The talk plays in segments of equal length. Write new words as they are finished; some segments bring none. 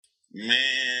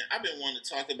Man, I've been wanting to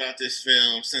talk about this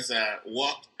film since I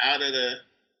walked out of the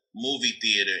movie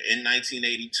theater in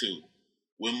 1982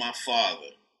 with my father,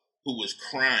 who was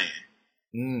crying.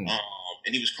 Mm. Um,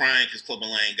 and he was crying because Clubber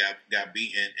Lang got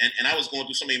beaten. And I was going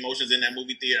through so many emotions in that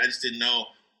movie theater, I just didn't know.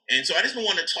 And so I just been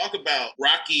wanting to talk about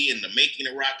Rocky and the making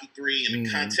of Rocky 3 and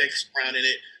the context surrounding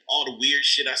it, all the weird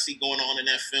shit I see going on in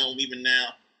that film even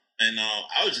now. And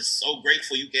I was just so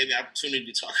grateful you gave me the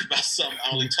opportunity to talk about something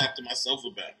I only talk to myself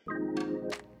about.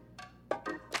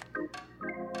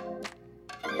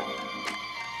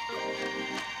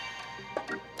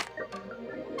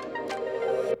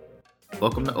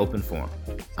 Welcome to Open Forum.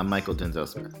 I'm Michael Denzel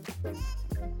Smith.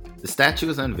 The statue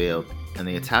is unveiled, and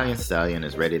the Italian stallion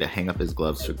is ready to hang up his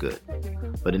gloves for good.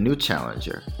 But a new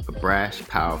challenger, a brash,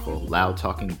 powerful,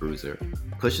 loud-talking bruiser,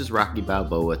 pushes Rocky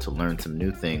Balboa to learn some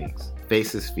new things,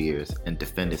 face his fears, and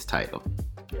defend his title.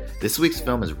 This week's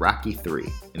film is Rocky 3,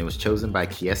 and it was chosen by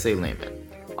Kiese Laymon,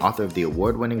 author of the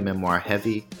award-winning memoir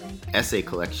Heavy, essay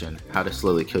collection How to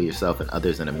Slowly Kill Yourself and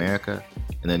Others in America,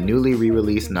 and the newly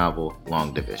re-released novel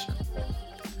Long Division.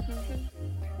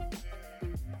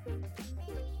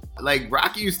 Like,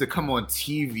 Rocky used to come on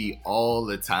TV all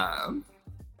the time.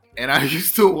 And I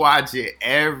used to watch it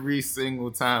every single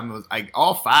time. It was like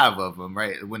all 5 of them,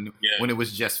 right? When it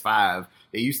was just 5.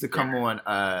 They used to come on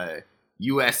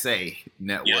USA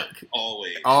Network. Yeah,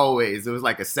 always. Always. It was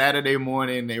like a Saturday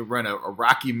morning. They run a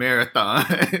Rocky marathon.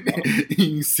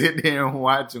 You sit there and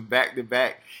watch them back to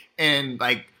back. And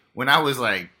like when I was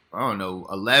like, I don't know,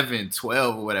 11,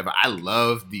 12 or whatever, I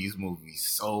loved these movies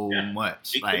so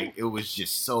much. Like, it was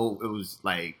just so, it was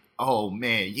like, oh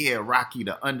man, yeah, Rocky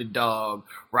the underdog,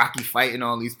 Rocky fighting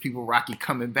all these people, Rocky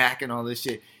coming back and all this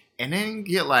shit. And then you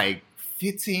get like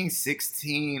 15,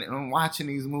 16, and I'm watching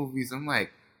these movies, I'm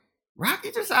like,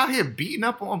 Rocky just out here beating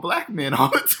up on black men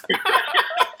all the time.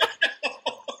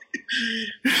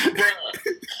 Bruh,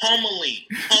 pummeling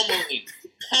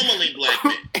black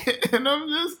men. And I'm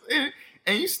just...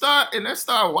 And I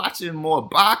start watching more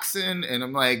boxing, and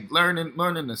I'm like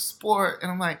learning the sport,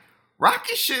 and I'm like,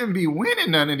 Rocky shouldn't be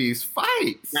winning none of these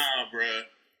fights. Nah, bruh.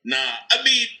 Nah. I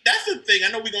mean, that's the thing.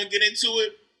 I know we're gonna get into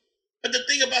it, but the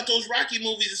thing about those Rocky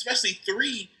movies, especially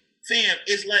 3, fam,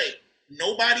 is like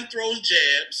nobody throws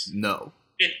jabs. No.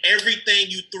 And everything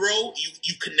you throw,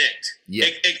 you connect. Yeah.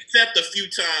 Except a few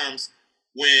times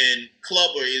when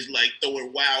Clubber is like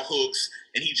throwing wild hooks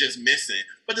and he just missing.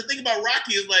 But the thing about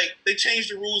Rocky is like they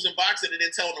changed the rules in boxing and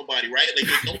didn't tell nobody, right? Like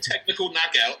there's no technical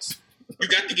knockouts. You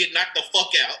got to get knocked the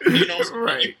fuck out. You know what I'm saying?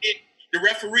 Right. The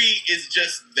referee is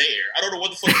just there. I don't know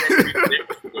what the fuck the referee is there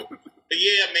for. But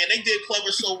yeah, man, they did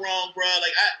Clubber so wrong, bro.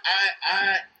 Like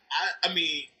I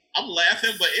mean, I'm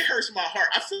laughing, but it hurts my heart.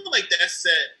 I feel like that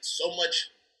said so much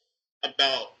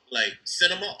about like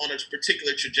cinema on a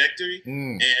particular trajectory,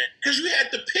 and because you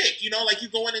had to pick, you know, like you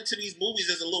going into these movies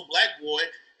as a little black boy,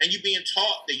 and you being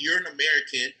taught that you're an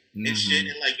American and shit,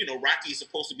 and like, you know, Rocky is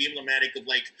supposed to be emblematic of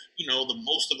like, you know, the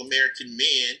most of American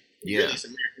men, really, it's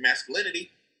American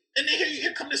masculinity, and then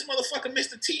here come this motherfucker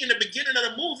Mr. T in the beginning of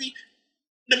the movie.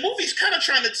 The movie's kind of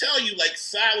trying to tell you like,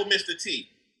 side with Mr. T.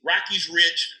 Rocky's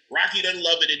rich. Rocky doesn't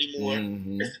love it anymore.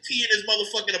 Mr. T in his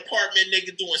motherfucking apartment,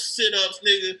 nigga, doing sit-ups,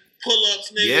 nigga,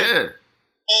 pull-ups, nigga. Yeah.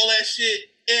 All that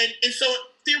shit. And so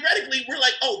theoretically, we're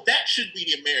like, oh, that should be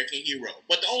the American hero.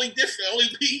 But the only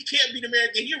difference, he can't be the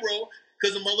American hero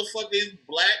because the motherfucker is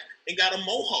black and got a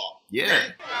mohawk. Yeah.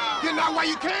 Right? Get out while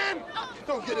you can.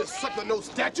 Don't get a sucker no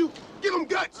statue. Give him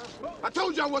guts. I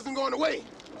told you I wasn't going away.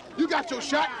 You got your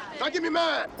shot. Now give me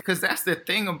mine. Because that's the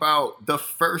thing about the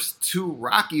first 2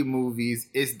 Rocky movies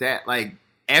is that like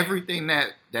everything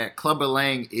that Clubber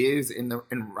Lang is in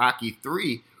Rocky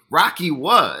 3, Rocky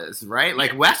was, right?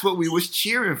 Like that's what we was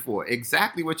cheering for.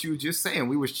 Exactly what you were just saying.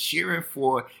 We was cheering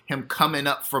for him coming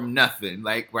up from nothing,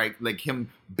 like right, like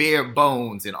him bare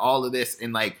bones and all of this,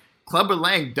 and like Clubber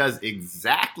Lang does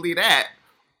exactly that.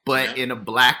 But in a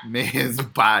black man's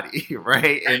body,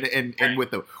 right? And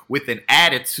with an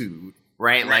attitude,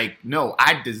 right? Like, no,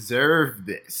 I deserve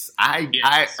this.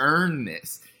 I earn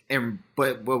this.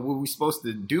 But what we're supposed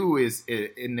to do is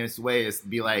in this way is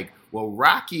be like, well,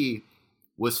 Rocky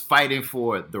was fighting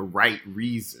for the right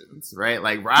reasons, right?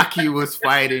 Like Rocky was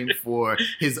fighting for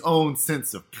his own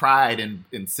sense of pride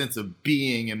and sense of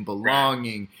being and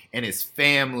belonging and his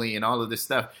family and all of this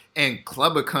stuff. And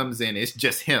Clubber comes in, it's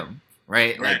just him.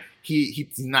 Right? Like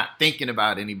he's not thinking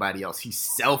about anybody else. He's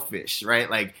selfish, right?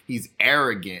 Like he's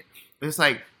arrogant. It's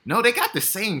like, no, they got the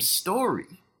same story.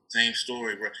 Same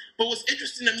story, bro. But what's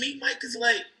interesting to me, Mike, is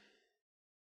like,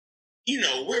 you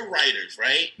know, we're writers,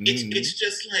 right? It's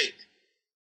just like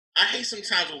I hate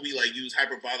sometimes when we like use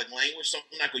hyperbolic language, so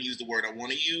I'm not gonna use the word I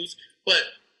want to use. But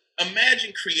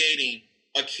imagine creating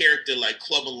a character like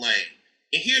Clubber Lang,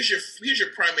 and here's your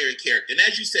primary character. And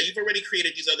as you say, you've already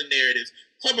created these other narratives.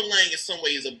 Clubber Lang in some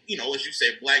ways, a as you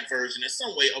said, black version in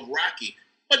some way of Rocky.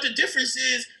 But the difference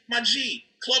is, my G,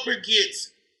 Clubber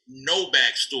gets no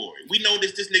backstory. We know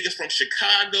this nigga's from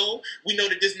Chicago. We know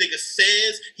that this nigga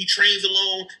says he trains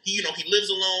alone. He lives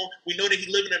alone. We know that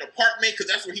he lives in an apartment because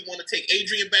that's where he want to take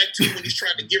Adrian back to when he's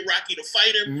trying to get Rocky to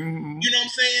fight him. Mm-hmm. You know what I'm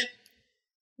saying?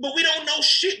 But we don't know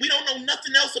shit. We don't know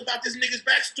nothing else about this nigga's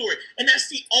backstory. And that's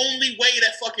the only way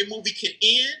that fucking movie can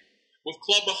end, with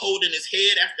Clubber holding his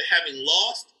head after having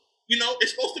lost.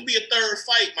 It's supposed to be a third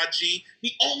fight, my G.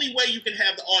 The only way you can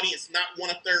have the audience not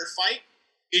want a third fight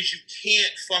is you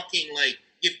can't fucking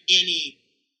give any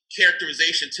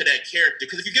characterization to that character.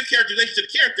 Because if you give characterization to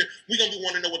the character, we're gonna be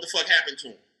wanting to know what the fuck happened to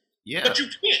him. Yeah. But you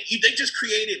can't. They just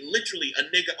created literally a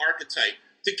nigga archetype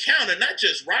to counter not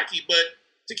just Rocky, but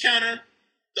to counter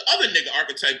the other nigga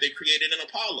archetype they created in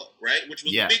Apollo, right? Which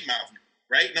was the big mouth,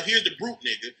 right? Now here's the brute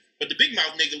nigga, but the big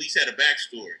mouth nigga at least had a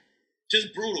backstory.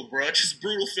 Just brutal, bro. Just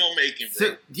brutal filmmaking, bro.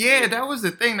 So, yeah, that was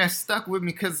the thing that stuck with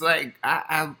me because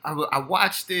I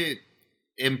watched it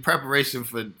in preparation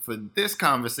for this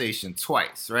conversation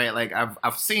twice, right? Like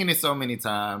I've seen it so many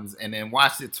times and then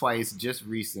watched it twice just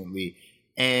recently,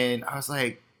 and I was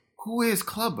like, who is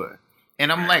Clubber?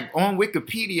 And I'm like on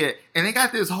Wikipedia, and they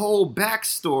got this whole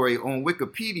backstory on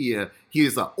Wikipedia. He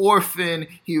was an orphan.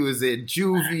 He was at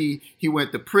juvie. He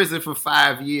went to prison for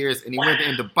 5 years, and he went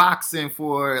into boxing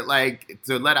for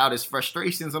to let out his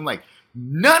frustrations. I'm like,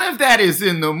 none of that is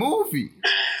in the movie.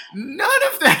 None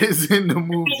of that is in the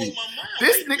movie.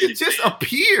 This nigga just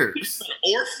appears.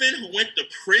 An orphan who went to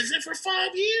prison for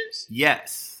 5 years?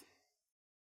 Yes.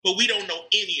 But we don't know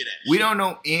any of that. We don't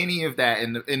know any of that.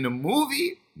 In the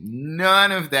movie,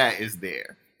 none of that is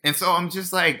there. And so I'm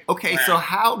just like, okay, so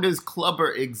how does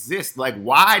Clubber exist? Like,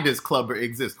 why does Clubber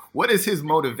exist? What is his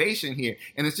motivation here?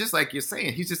 And it's just like you're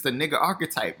saying, he's just a nigga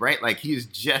archetype, right? Like, he's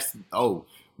just,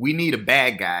 we need a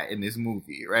bad guy in this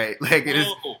movie, right? Like,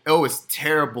 it's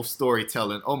terrible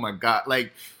storytelling. Oh my God.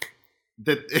 Like,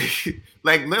 let's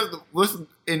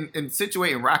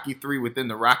situating Rocky 3 within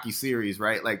the Rocky series,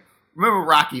 right? Like, remember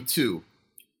Rocky 2?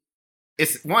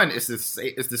 It's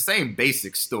the same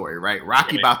basic story, right?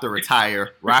 Rocky about to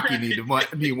retire. Rocky need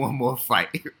one more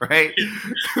fight, right?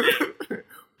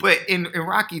 But in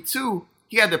Rocky 2,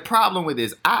 he had the problem with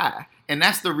his eye, and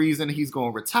that's the reason he's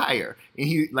gonna retire. And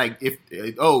he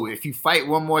if you fight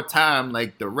one more time,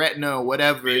 like the retina or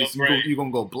whatever, you're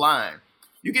gonna go blind.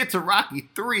 You get to Rocky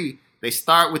 3, they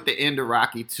start with the end of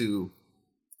Rocky 2,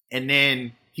 and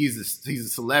then he's a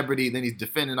celebrity. Then he's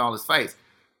defending all his fights.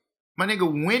 My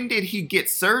nigga, when did he get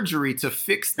surgery to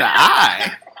fix the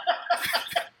eye?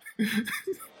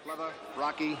 Clubber,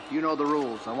 Rocky, you know the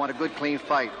rules. I want a good, clean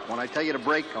fight. When I tell you to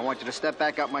break, I want you to step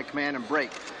back up my command and break.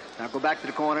 Now go back to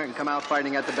the corner and come out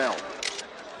fighting at the bell.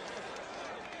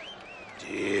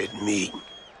 Dead meat.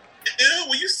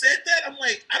 When you said that, I'm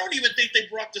like, I don't even think they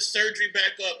brought the surgery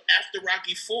back up after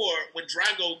Rocky 4 when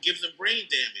Drago gives him brain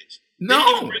damage. No. They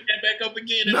didn't even bring that back up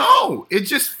again. No, it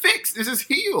just fixed. It's just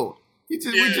healed. We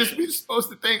just supposed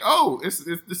to think, it's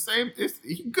the same.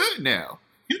 He's good now.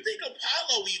 You think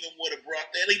Apollo even would have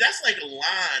brought that? Like, that's like a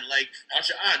line. Like, how's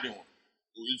your eye doing?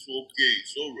 Oh, it's okay.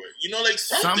 It's all right.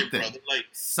 Something, brother. Like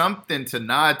something to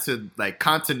nod to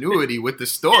continuity with the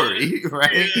story,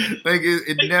 right? Yeah.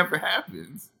 It never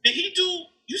happens. Did he do?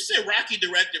 You said Rocky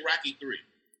directed Rocky 3.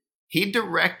 He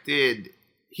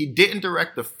didn't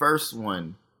direct the first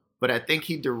one, but I think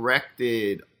he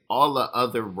directed all the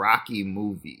other Rocky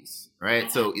movies, right?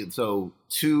 So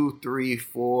 2, 3,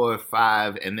 4,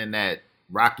 5, and then that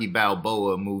Rocky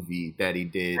Balboa movie that he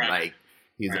did,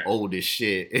 he's old as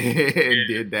shit and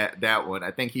did that one.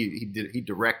 I think he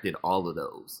directed all of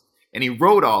those, and he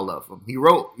wrote all of them. He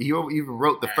even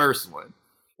wrote the first one.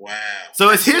 Wow! So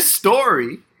it's his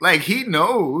story. Like, he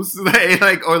knows, or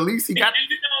at least he got.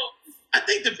 I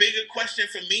think the bigger question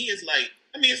for me is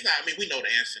it's not. We know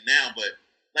the answer now, but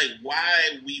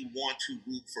why we want to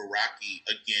root for Rocky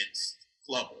against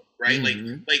Clubber, right?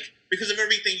 Mm-hmm. Because of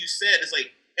everything you said, it's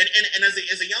like, and as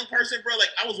a young person, bro,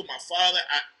 I was with my father.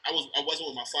 I wasn't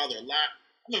with my father a lot.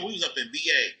 I mean, we was up in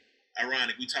VA.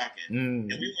 Ironic, we talking, and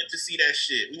we went to see that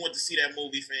shit. We went to see that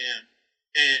movie, fam.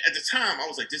 And at the time, I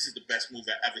was like, this is the best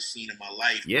movie I've ever seen in my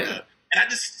life. Yeah. Bro. And I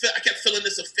kept feeling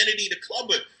this affinity to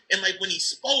Clubber. And when he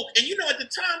spoke, and at the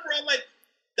time, bro,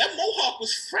 that mohawk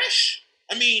was fresh.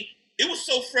 I mean, it was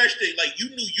so fresh that you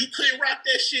knew you couldn't rock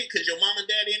that shit because your mom and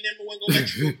daddy and them weren't gonna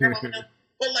let you.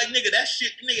 But nigga, that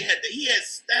shit, he had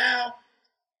style.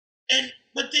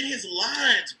 But then his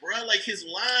lines, bro, like his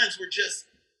lines were just.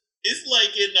 It's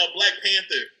like in Black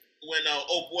Panther when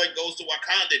old boy goes to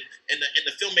Wakanda and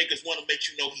the filmmakers want to make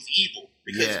you know he's evil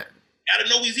because you gotta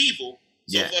know he's evil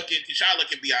so fucking T'Challa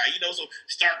can be alright, so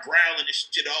start growling and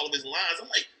shit all of his lines. I'm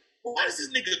like, well, why is this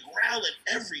nigga growling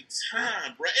every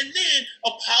time, bro? And then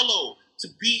Apollo to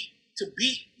beat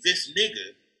this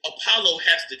nigga, Apollo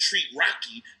has to treat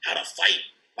Rocky how to fight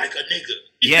like a nigga.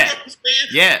 You know what I'm saying?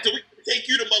 Yeah. So we take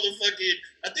you to motherfucking.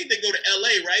 I think they go to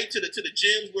L.A. right to the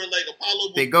gyms where like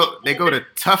Apollo. They go to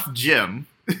Tough Gym.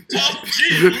 Tough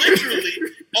Gym, literally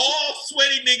all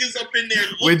sweaty niggas up in there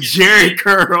with Jerry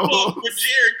curls. With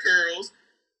Jerry curls.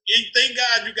 And thank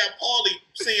God you got Paulie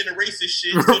saying the racist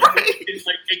shit, so he can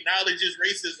like acknowledge his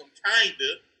racism,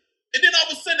 kinda. And then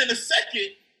all of a sudden, in a second,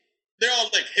 they're all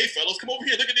like, "Hey fellas, come over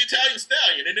here, look at the Italian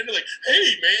stallion." And then they're like,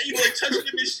 "Hey man," like touching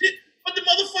him and shit. But the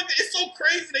motherfucker, it's so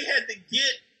crazy they had to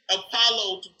get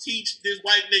Apollo to teach this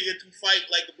white nigga to fight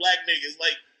like the black niggas.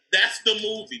 Like, that's the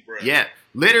movie, bro. Yeah.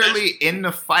 Literally in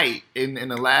the fight, in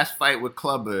the last fight with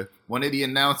Clubber, one of the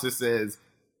announcers says,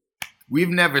 "We've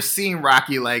never seen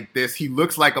Rocky like this. He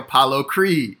looks like Apollo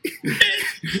Creed." It's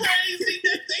crazy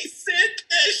that they said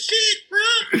that shit,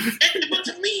 bro. But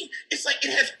to me, it's like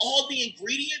it has all the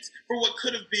ingredients for what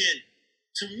could have been,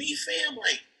 to me, fam,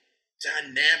 like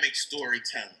dynamic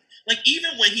storytelling. Like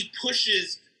even when he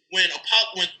pushes, when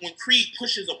Creed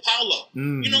pushes Apollo,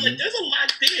 you know, like there's a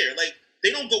lot there. Like they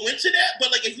don't go into that,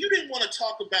 but like if you didn't want to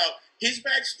talk about his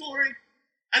backstory,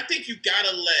 I think you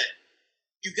gotta let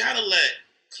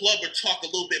Clubber talk a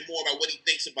little bit more about what he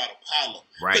thinks about Apollo.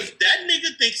 Right. Because that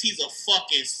nigga thinks he's a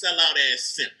fucking sellout ass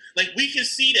simp. Like we can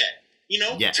see that. You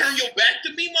know, turn your back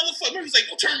to me, motherfucker. He's like,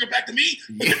 "Oh, turn your back to me."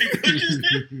 And he pushes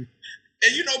him.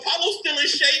 And you know, Apollo's still in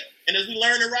shape. And as we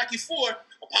learned in Rocky IV,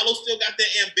 Apollo still got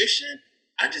that ambition.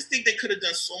 I just think they could have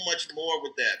done so much more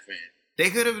with that, man. They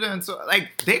could have done so.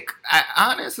 Like,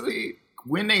 honestly,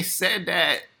 when they said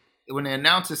that, when the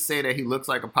announcers say that he looks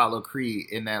like Apollo Creed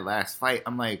in that last fight,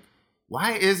 I'm like,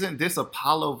 why isn't this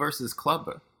Apollo versus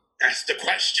Clubber? That's the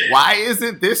question. Why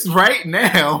isn't this right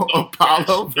now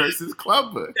Apollo versus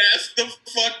Clubber? That's the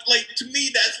fuck. Like, to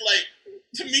me,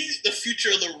 the future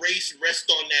of the race rests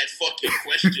on that fucking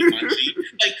question, my G.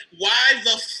 Like, why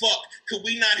the fuck could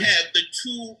we not have the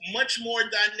two much more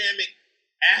dynamic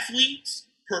athletes,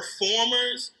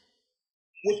 performers,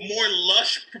 with more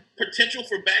lush potential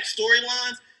for backstory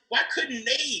lines? Why couldn't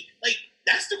they? Like,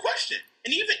 that's the question.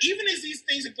 And even as these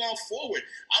things have gone forward,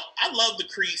 I love the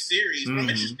Creed series, but I'm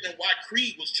interested in why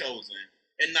Creed was chosen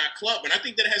and not Club. And I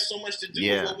think that has so much to do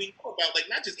with what we know about, like,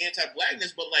 not just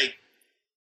anti-blackness, but, like,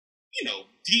 you know,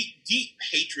 deep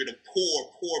hatred of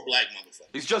poor black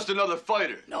motherfuckers. He's just another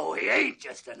fighter. No, he ain't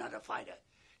just another fighter.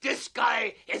 This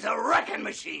guy is a wrecking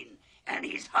machine, and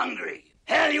he's hungry.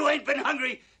 Hell, you ain't been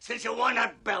hungry since you won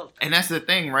that belt. And that's the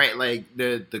thing, right? Like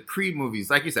the Creed movies,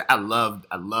 like you said, I love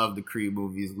the Creed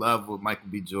movies. Love what Michael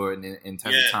B. Jordan and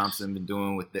Tessa Thompson been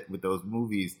doing with those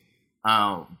movies.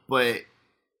 But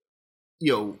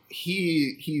you know,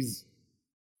 he's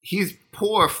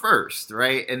poor first,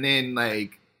 right? And then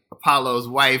like Apollo's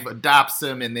wife adopts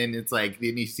him, and then it's like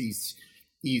then he's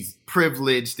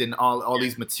privileged in all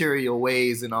these material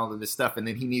ways and all of this stuff, and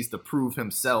then he needs to prove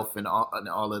himself and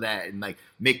all of that, and like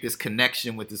make this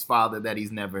connection with his father that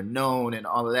he's never known and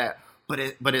all of that. But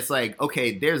it's like,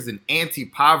 okay, there's an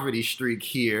anti-poverty streak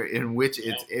here in which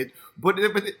but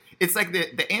it's like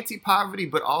the anti-poverty,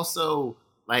 but also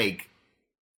like,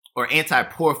 or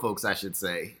anti-poor folks, I should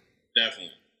say.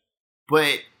 Definitely.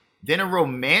 But then a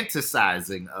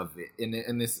romanticizing of it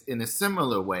in a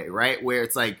similar way, right? Where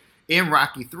it's like, in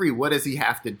Rocky 3, what does he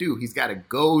have to do? He's got to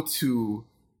go to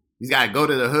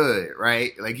the hood,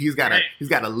 right? Like he's got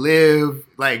to live.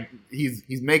 Like he's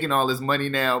making all his money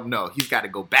now. No, he's got to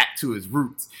go back to his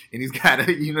roots, and he's got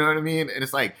to, you know what I mean? And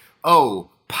it's like, oh,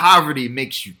 poverty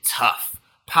makes you tough.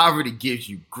 Poverty gives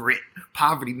you grit.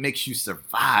 Poverty makes you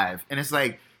survive. And it's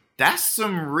like, that's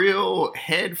some real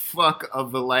head fuck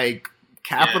of the like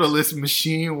capitalist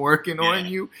machine working on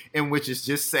you, in which it's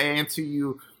just saying to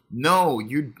you, no,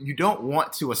 you don't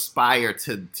want to aspire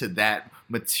to that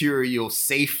material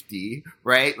safety,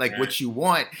 right? Like what you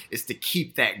want is to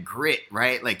keep that grit,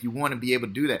 right? Like you want to be able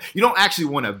to do that. You don't actually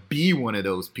want to be one of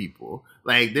those people.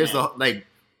 Like there's like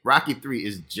Rocky 3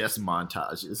 is just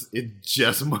montages. It's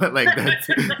just like that's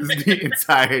the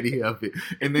entirety of it.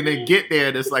 And then they get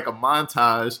there, there's like a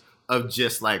montage of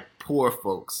just like poor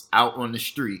folks out on the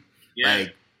street,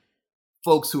 like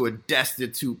folks who are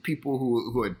destitute, people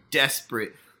who are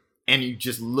desperate. And you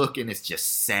just look and it's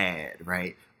just sad,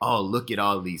 right? Oh, look at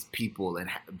all these people.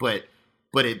 But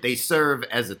they serve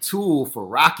as a tool for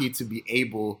Rocky to be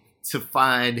able to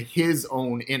find his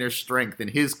own inner strength and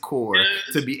his core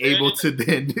to be able to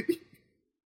then.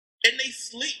 And they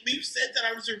sleep. You said that,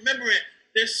 I was remembering.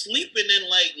 They're sleeping in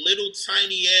like little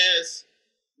tiny ass,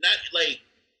 not like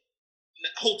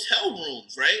hotel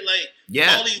rooms, right? Like,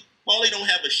 yeah. Paulie don't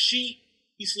have a sheet.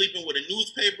 He's sleeping with a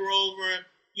newspaper over him.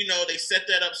 You know, they set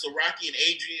that up so Rocky and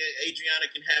Adriana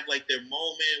can have like their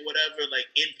moment, whatever. Like,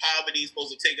 In Poverty is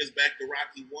supposed to take us back to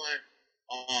Rocky 1.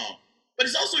 But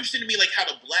it's also interesting to me, like, how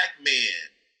the black man,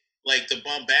 like the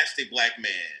bombastic black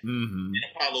man in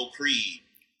Apollo Creed,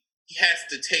 he has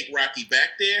to take Rocky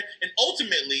back there, and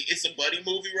ultimately it's a buddy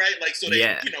movie, right? Like, so they,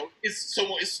 you know, it's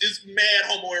mad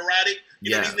homoerotic.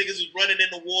 You know, these niggas is running in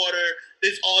the water.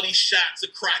 There's all these shots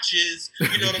of crotches.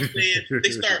 You know what I'm saying?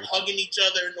 They start hugging each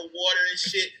other in the water and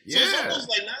shit. So it's almost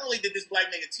like, not only did this black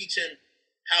nigga teach him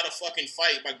how to fucking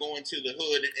fight by going to the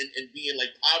hood and being like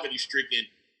poverty stricken,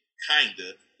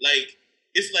 kinda. Like,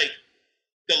 it's like,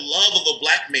 the love of a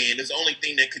black man is the only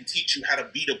thing that can teach you how to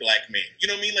beat a black man. You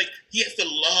know what I mean? Like, he has to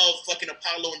love fucking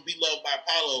Apollo and be loved by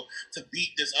Apollo to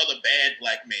beat this other bad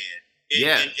black man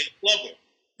in Clubber.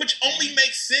 Which only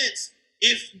makes sense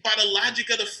if, by the logic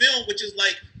of the film, which is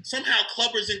like, somehow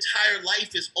Clubber's entire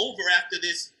life is over after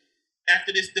this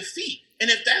defeat. And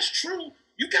if that's true,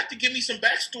 you got to give me some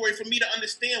backstory for me to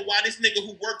understand why this nigga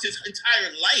who worked his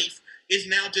entire life is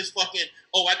now just fucking,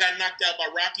 oh, I got knocked out by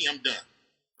Rocky, I'm done.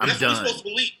 That's what you're supposed to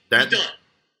believe. He's done.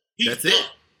 He's done.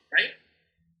 Right?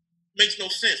 Makes no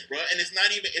sense, bro. And it's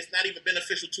not even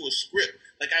beneficial to a script.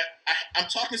 Like, I'm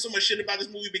talking so much shit about this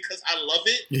movie because I love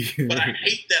it, but I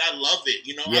hate that I love it.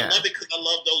 You know, I love it because I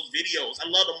love those videos. I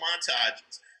love the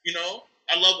montages. You know,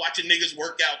 I love watching niggas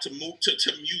work out to move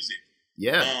to music.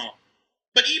 Yeah.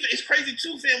 But even it's crazy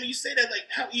too, fam. When you say that, like,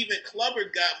 how even Clubber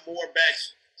got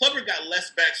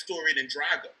less backstory than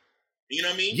Drago. You know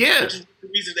what I mean? Yeah. Which is the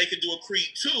reason they could do a Creed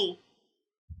 2,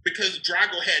 because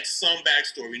Drago had some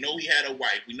backstory. We know he had a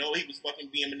wife. We know he was fucking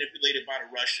being manipulated by the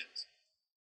Russians.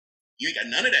 You ain't got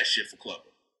none of that shit for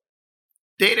Clubber.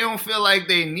 They don't feel like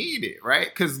they need it, right?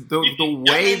 Because the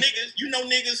way...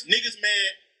 niggas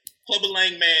mad, Clubber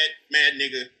Lang mad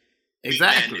nigga.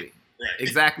 Exactly. Mad nigga. Right.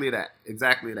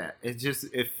 Exactly that.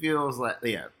 It feels like,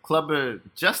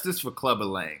 justice for Clubber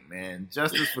Lang, man.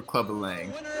 Justice for Clubber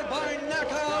Lang. Winner by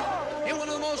knockout in one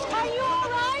of the most... Are you all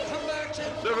right?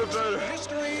 ...comebacks Never better.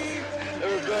 history.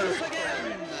 Never better.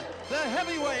 Again, the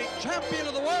heavyweight champion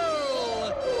of the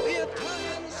world, the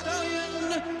Italian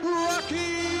stallion,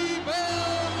 Rocky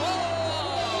Balboa.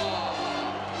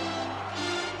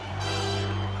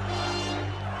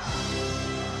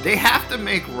 They have to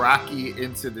make Rocky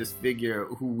into this figure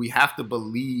who we have to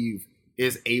believe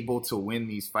is able to win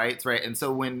these fights, right? And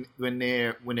so when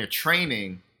they're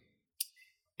training,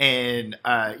 and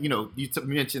you know, you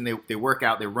mentioned they work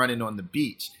out, they're running on the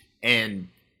beach, and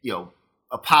you know,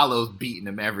 Apollo's beating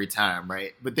him every time,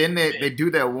 right? But then they do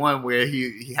that one where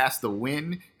he has to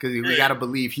win because we got to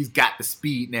believe he's got the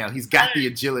speed now, he's got the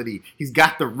agility, he's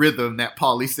got the rhythm that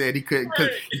Paulie said he couldn't, because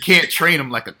you can't train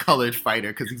him like a colored fighter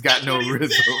because he's got no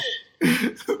rhythm,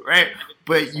 right?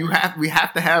 But we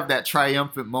have to have that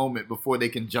triumphant moment before they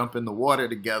can jump in the water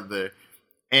together.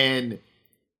 And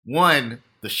the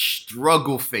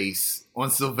struggle face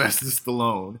on Sylvester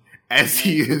Stallone as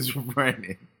he is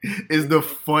running is the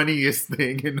funniest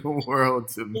thing in the world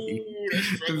to me.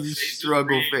 Ooh,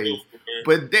 struggle face.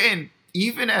 But then,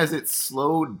 even as it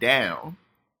slowed down,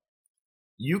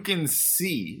 you can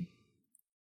see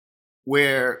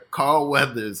where Carl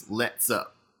Weathers lets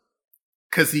up.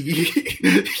 Because you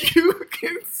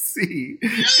can see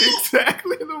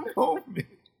exactly the moment.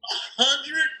 100%.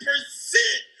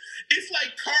 It's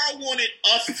like Carl wanted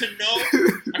us to know,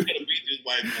 I'm going to beat this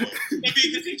white boy. I mean,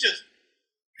 because he just,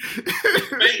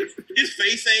 his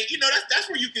face ain't, you know, that's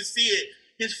where you can see it.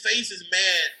 His face is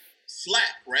mad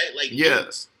slack, right? Like,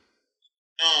 yes.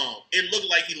 It looked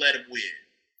like he let him win.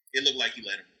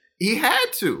 He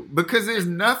had to, because there's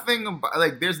nothing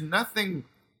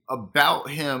about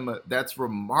him that's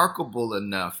remarkable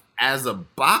enough as a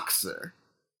boxer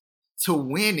to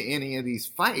win any of these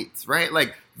fights, right?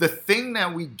 Like, the thing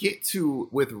that we get to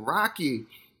with Rocky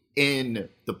in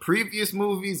the previous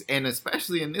movies, and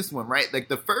especially in this one, right? Like,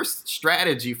 the first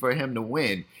strategy for him to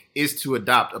win is to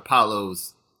adopt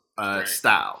Apollo's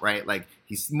style, right? Like,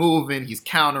 he's moving, he's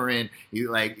countering,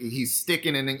 he's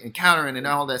sticking and countering and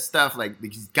all that stuff. Like,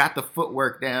 he's got the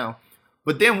footwork down.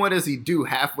 But then what does he do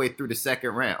halfway through the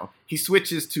second round? He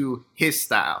switches to his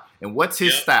style. And what's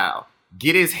his style?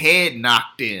 Get his head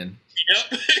knocked in.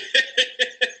 Yep.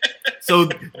 So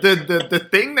the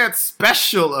thing that's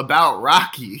special about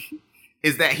Rocky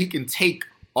is that he can take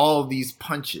all these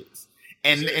punches.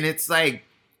 And it's like,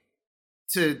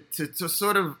 to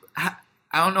sort of, I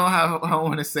don't know how I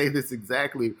want to say this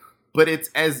exactly, but it's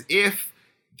as if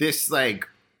this, like,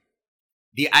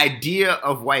 the idea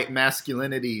of white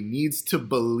masculinity needs to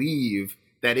believe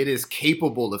that it is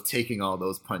capable of taking all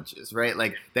those punches, right?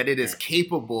 Like, that it is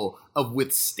capable of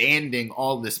withstanding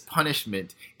all this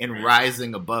punishment and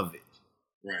rising above it.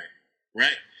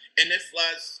 Right. And that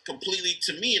flies completely,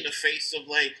 to me, in the face of,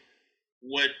 like,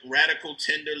 what radical,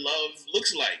 tender love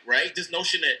looks like, right? This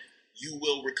notion that you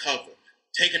will recover.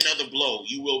 Take another blow.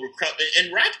 You will recover.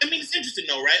 And I mean, it's interesting,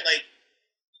 though, right? Like,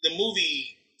 the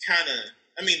movie kind of,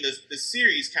 I mean, the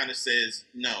series kind of says,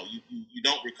 no, you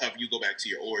don't recover. You go back to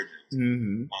your origins.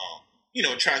 Mm-hmm. You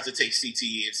know, it tries to take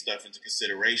CTE and stuff into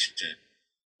consideration.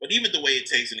 But even the way it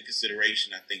takes into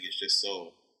consideration, I think it's just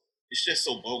so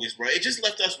bogus, bro. It just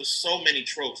left us with so many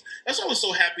tropes. That's why I was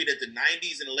so happy that the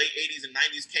 90s and the late 80s and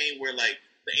 90s came where, like,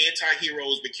 the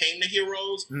anti-heroes became the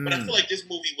heroes. But I feel like this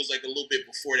movie was, like, a little bit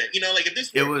before that. You know, like, if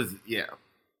this were... It was, yeah.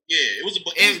 Yeah, it was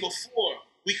before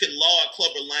we could laud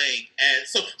Clubber Lang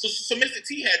as... So Mr.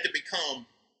 T had to become,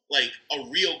 like, a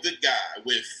real good guy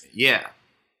with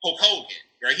Hulk Hogan,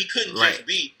 right? He couldn't just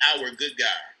be our good guy,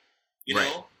 you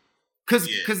know?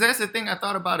 Because that's the thing I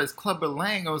thought about as Clubber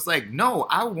Lang. I was like, no,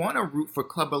 I want to root for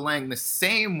Clubber Lang the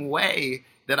same way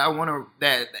that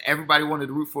everybody wanted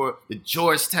to root for the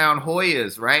Georgetown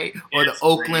Hoyas, right? Or the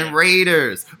Oakland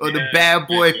Raiders, or the Bad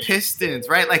Boy Pistons,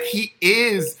 right? Like, he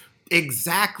is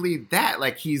exactly that.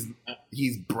 Like, he's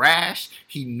brash.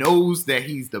 He knows that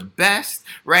he's the best,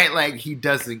 right? Like, he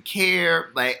doesn't care.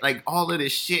 Like all of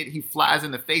this shit, he flies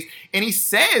in the face. And he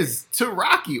says to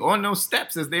Rocky on those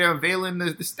steps as they're unveiling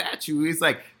the statue, he's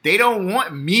like, they don't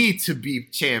want me to be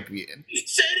champion. He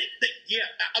said it.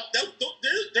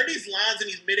 There are these lines in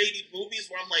these mid-80s movies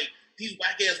where I'm like, these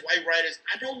whack-ass white writers,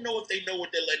 I don't know if they know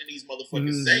what they're letting these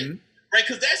motherfuckers say. Right?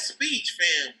 Because that speech,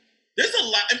 fam, there's a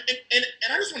lot. And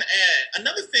I just want to add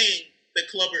another thing that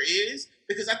Clubber is,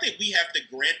 because I think we have to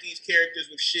grant these characters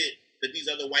with shit that these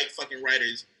other white fucking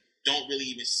writers don't really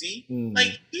even see.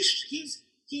 Like, he's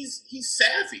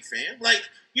savvy, fam. Like,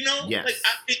 you know,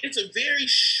 it's a very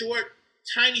short,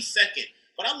 tiny second.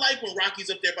 But I like when Rocky's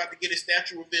up there about to get his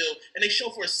statue revealed, and they show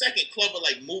for a second Clubber,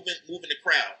 like, moving the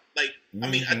crowd. Like, I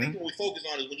mean, I think what we focus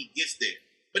on is when he gets there.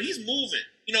 But he's moving.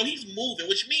 You know, he's moving,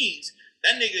 which means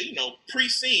that nigga, you know,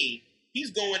 pre-scene, he's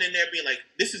going in there being like,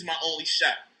 this is my only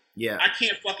shot. Yeah. I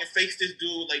can't fucking face this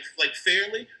dude, like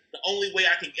fairly. The only way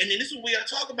I can, and then this is what we gotta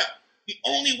talk about. The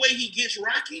only way he gets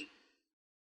Rocky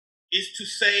is to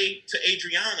say to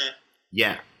Adriana,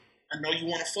 I know you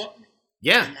want to fuck me.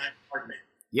 Yeah. In my apartment.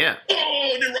 Yeah.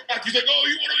 Oh, and then Rocky's like, oh,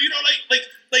 you want to, you know,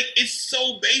 like it's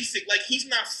so basic. Like, he's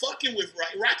not fucking with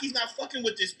Rocky. Rocky's not fucking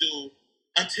with this dude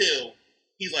until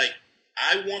he's like,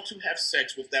 I want to have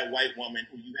sex with that white woman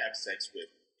who you have sex with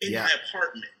in my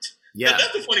apartment. Yeah. Now,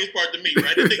 that's the funniest part to me,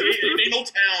 right? It ain't no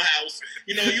townhouse.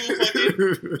 You know, you fucking, I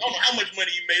don't know how much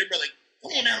money you made, but like,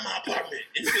 come on out of my apartment.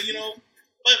 And so, you know,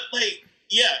 but like,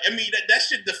 yeah, I mean, that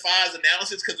shit defies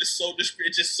analysis because it's so discreet,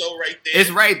 it's just so right there.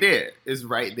 It's right there. It's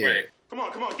right there. Right. Come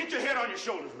on, get your head on your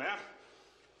shoulders, man.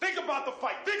 Think about the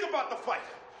fight.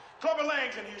 Clubber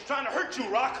Lang's in here. He's trying to hurt you,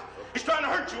 Rock. He's trying to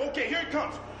hurt you. Okay, here he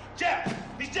comes. Jab.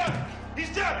 He's jabbing. He's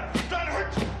trying to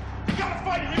hurt you. You gotta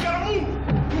fight him. You gotta move.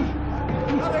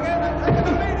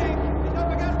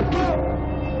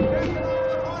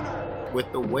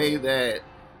 With the way that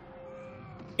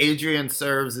Adrian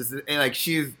serves, is like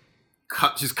she's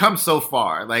come so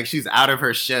far. Like, she's out of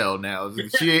her shell now.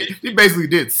 She basically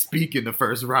did speak in the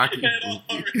first Rocky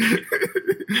movie.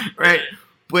 Right?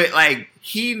 But, like,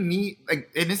 and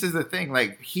this is the thing,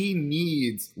 like, he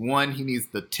needs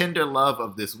the tender love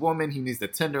of this woman, he needs the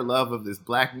tender love of this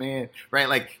black man, right?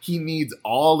 Like, he needs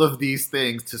all of these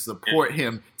things to support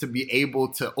him to be able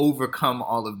to overcome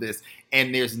all of this.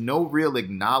 And there's no real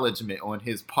acknowledgement on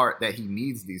his part that he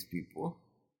needs these people.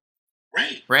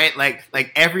 Right?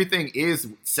 Like everything is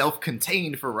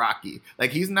self-contained for Rocky.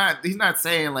 Like, he's not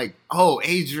saying, like, oh,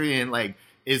 Adrian, like,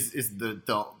 is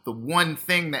the one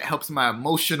thing that helps my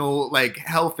emotional, like,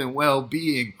 health and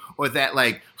well-being, or that,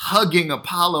 like, hugging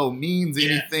Apollo means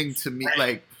anything to me. Right.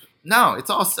 Like, no, it's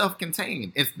all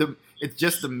self-contained. It's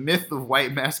just the myth of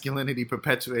white masculinity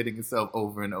perpetuating itself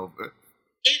over and over.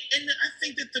 And I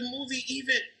think that the movie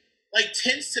even, like,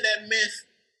 tends to that myth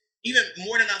even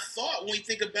more than I thought when we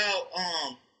think about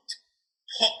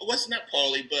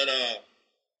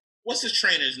what's his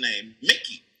trainer's name?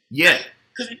 Mickey. Yeah. Right?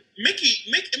 Because Mickey,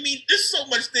 I mean, there's so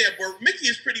much there, but Mickey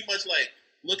is pretty much like,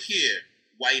 look here,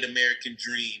 white American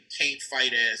dream, can't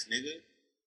fight ass nigga.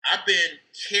 I've been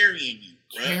carrying you,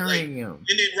 right? Carrying him.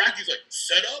 And then Rocky's like,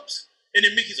 setups? And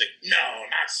then Mickey's like, no,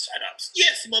 not setups.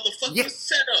 Yes, motherfucker,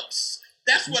 Yes. setups.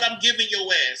 That's what I'm giving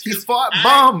your ass. He 'Cause fought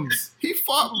bums. He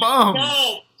fought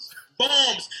bums.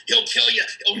 Bombs. He'll kill you.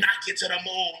 He'll knock you to the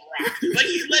moon, Rock. Like,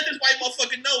 he's letting this white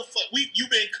motherfucker know, fuck, you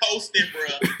been coasting, bro.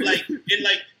 Like, and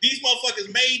like, these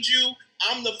motherfuckers made you.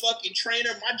 I'm the fucking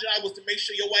trainer. My job was to make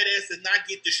sure your white ass does not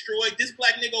get destroyed. This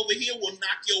black nigga over here will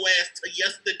knock your ass to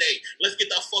yesterday. Let's get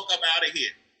the fuck up out of here.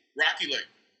 Rocky like,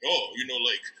 oh,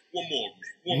 like, one more,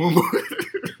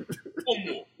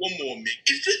 Mick.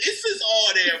 It's just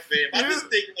all there, fam. I just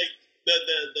think, like,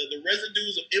 the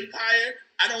residues of Empire,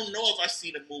 I don't know if I've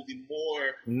seen a movie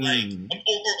more, like,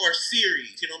 or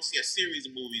series, I'm seeing a series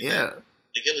of movies. Yeah.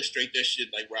 Like illustrate that shit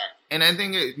like Rocky. And I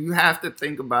think you have to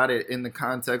think about it in the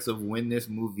context of when this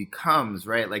movie comes,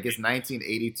 right? Like, it's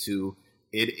 1982.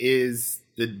 It is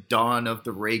the dawn of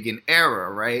the Reagan era,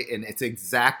 right? And it's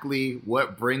exactly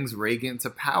what brings Reagan to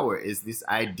power is this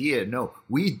idea. No,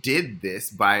 we did this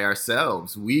by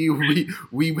ourselves. We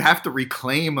have to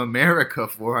reclaim America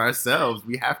for ourselves.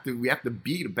 We have to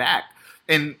beat back.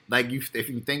 And like, if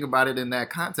you think about it in that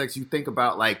context, you think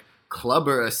about like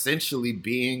Clubber essentially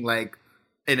being like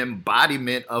an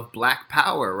embodiment of Black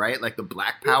Power, right? Like the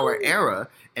Black Power era,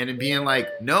 and it being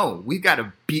like, no, we have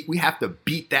to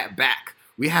beat that back.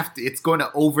 It's going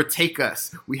to overtake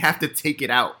us. We have to take it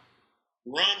out.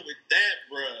 Run with that,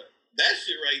 bruh. That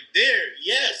shit right there,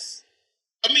 yes.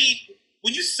 I mean,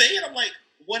 when you say it, I'm like,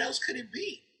 what else could it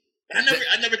be? I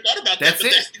never thought about that. That's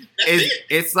it.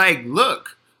 It's like,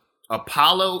 look,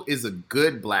 Apollo is a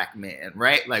good black man,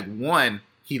 right? Like, one,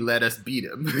 he let us beat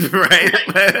him, right?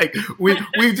 Like we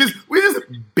just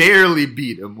barely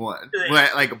beat him one,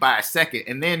 right? Like by a second,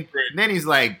 and then he's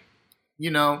like,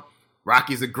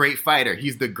 Rocky's a great fighter.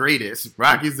 He's the greatest.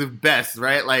 Rocky's the best,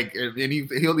 right? Like, and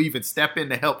he'll even step in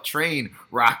to help train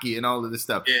Rocky and all of this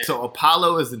stuff. Yeah. So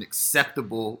Apollo is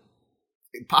acceptable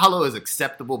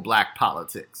black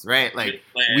politics, right? Like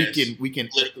we can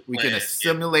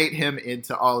assimilate him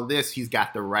into all of this. He's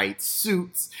got the right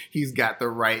suits. He's got the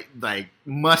right like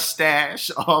mustache,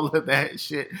 all of that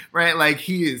shit, right? Like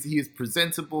he is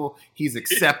presentable. He's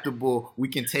acceptable. We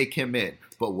can take him in.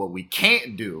 But what we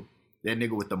can't do, that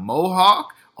nigga with the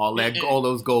mohawk, all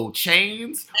those gold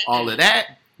chains, all of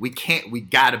that, we can't. We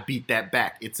gotta beat that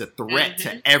back. It's a threat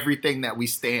to everything that we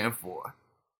stand for.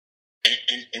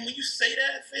 And when you say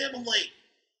that, fam, I'm like,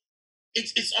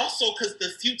 it's also because the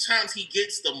few times he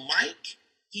gets the mic,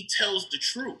 he tells the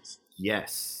truth.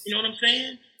 Yes. You know what I'm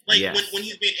saying? Like when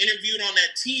he's being interviewed on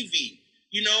that TV,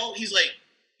 he's like,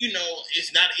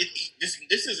 it's not.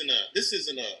 This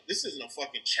isn't a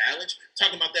fucking challenge.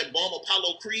 Talking about that bum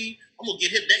Apollo Creed, I'm gonna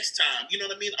get him next time. You know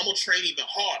what I mean? I'm gonna train even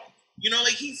harder.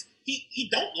 Like he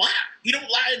don't lie. He don't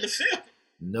lie in the film.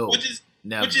 No,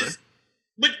 never.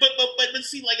 But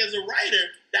see, like as a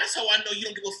writer, that's how I know you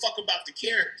don't give a fuck about the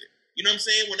character. You know what I'm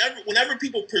saying? Whenever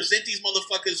people present these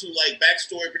motherfuckers who like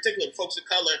backstory, particularly folks of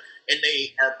color, and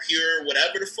they are pure,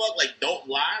 whatever the fuck, like don't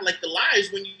lie. Like the lie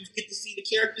is when you get to see the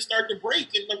character start to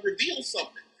break and like reveal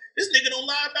something. This nigga don't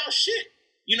lie about shit,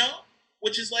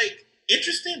 which is like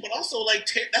interesting, but also like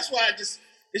that's why it's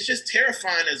just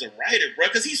terrifying as a writer, bro,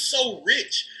 because he's so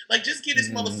rich. Like just get this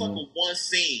motherfucker one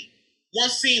scene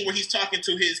where he's talking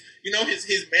to his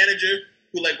manager.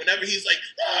 Who like whenever he's like,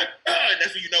 and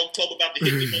that's when Club about to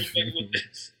hit the motherfucker with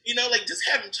this. Like just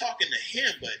have him talking to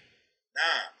him, but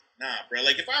nah, bro.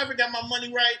 Like if I ever got my money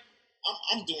right,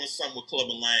 I'm doing something with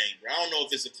Clubber Lang, bro. I don't know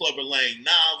if it's a Clubber Lang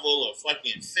novel or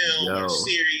fucking film or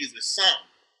series or something.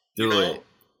 Do it.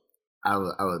 I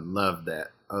would love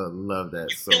that. I would love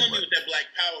that so much. You're killing me with that Black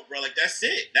Power, bro. Like that's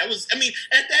it. That was, I mean,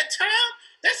 at that time,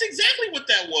 that's exactly what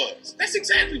that was. That's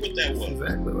exactly what that was.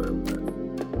 Exactly what it was.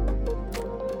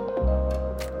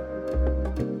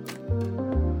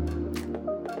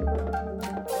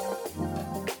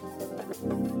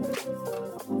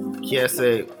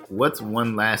 Kiese, what's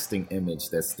one lasting image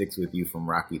that sticks with you from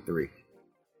Rocky 3?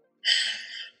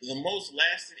 The most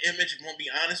lasting image, I'm going to be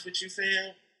honest with you,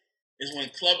 fam, is when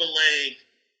Clubber Lang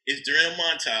is during a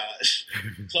montage.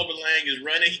 Clubber Lang is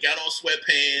running. He got on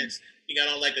sweatpants. He got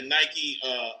on like a Nike,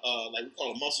 like we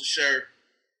call a muscle shirt.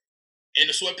 And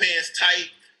the sweatpants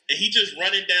tight. And he just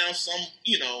running down some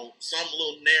little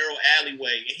narrow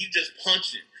alleyway. And he just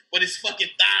punching. But his fucking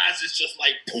thighs is just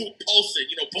like boom, pulsing,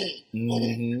 boom,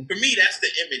 boom. For me, that's the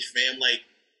image, fam. Like,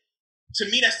 to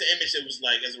me, that's the image that was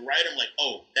like, as a writer, I'm like,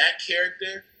 oh, that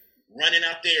character running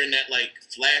out there in that like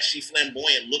flashy,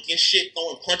 flamboyant looking shit,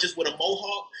 throwing punches with a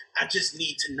mohawk. I just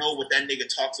need to know what that nigga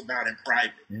talks about in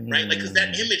private, right? Like, because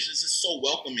that image is just so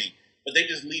welcoming, but they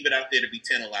just leave it out there to be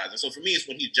tantalizing. So for me, it's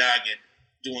when he's jogging,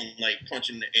 doing like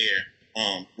punching in the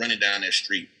air, running down that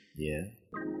street. Yeah.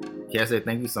 Kiese,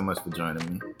 thank you so much for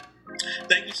joining me.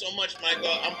 Thank you so much, Michael.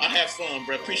 I have fun,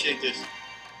 bro. Appreciate this.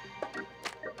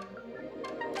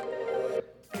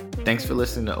 Thanks for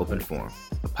listening to Open Forum,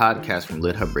 a podcast from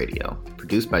Lit Hub Radio,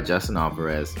 produced by Justin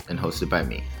Alvarez and hosted by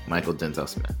me, Michael Denzel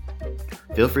Smith.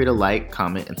 Feel free to like,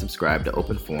 comment, and subscribe to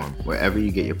Open Forum wherever you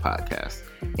get your podcasts,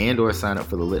 and or sign up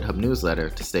for the Lit Hub newsletter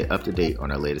to stay up to date on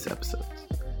our latest episodes.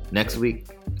 Next week,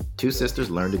 two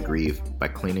sisters learn to grieve by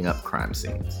cleaning up crime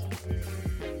scenes.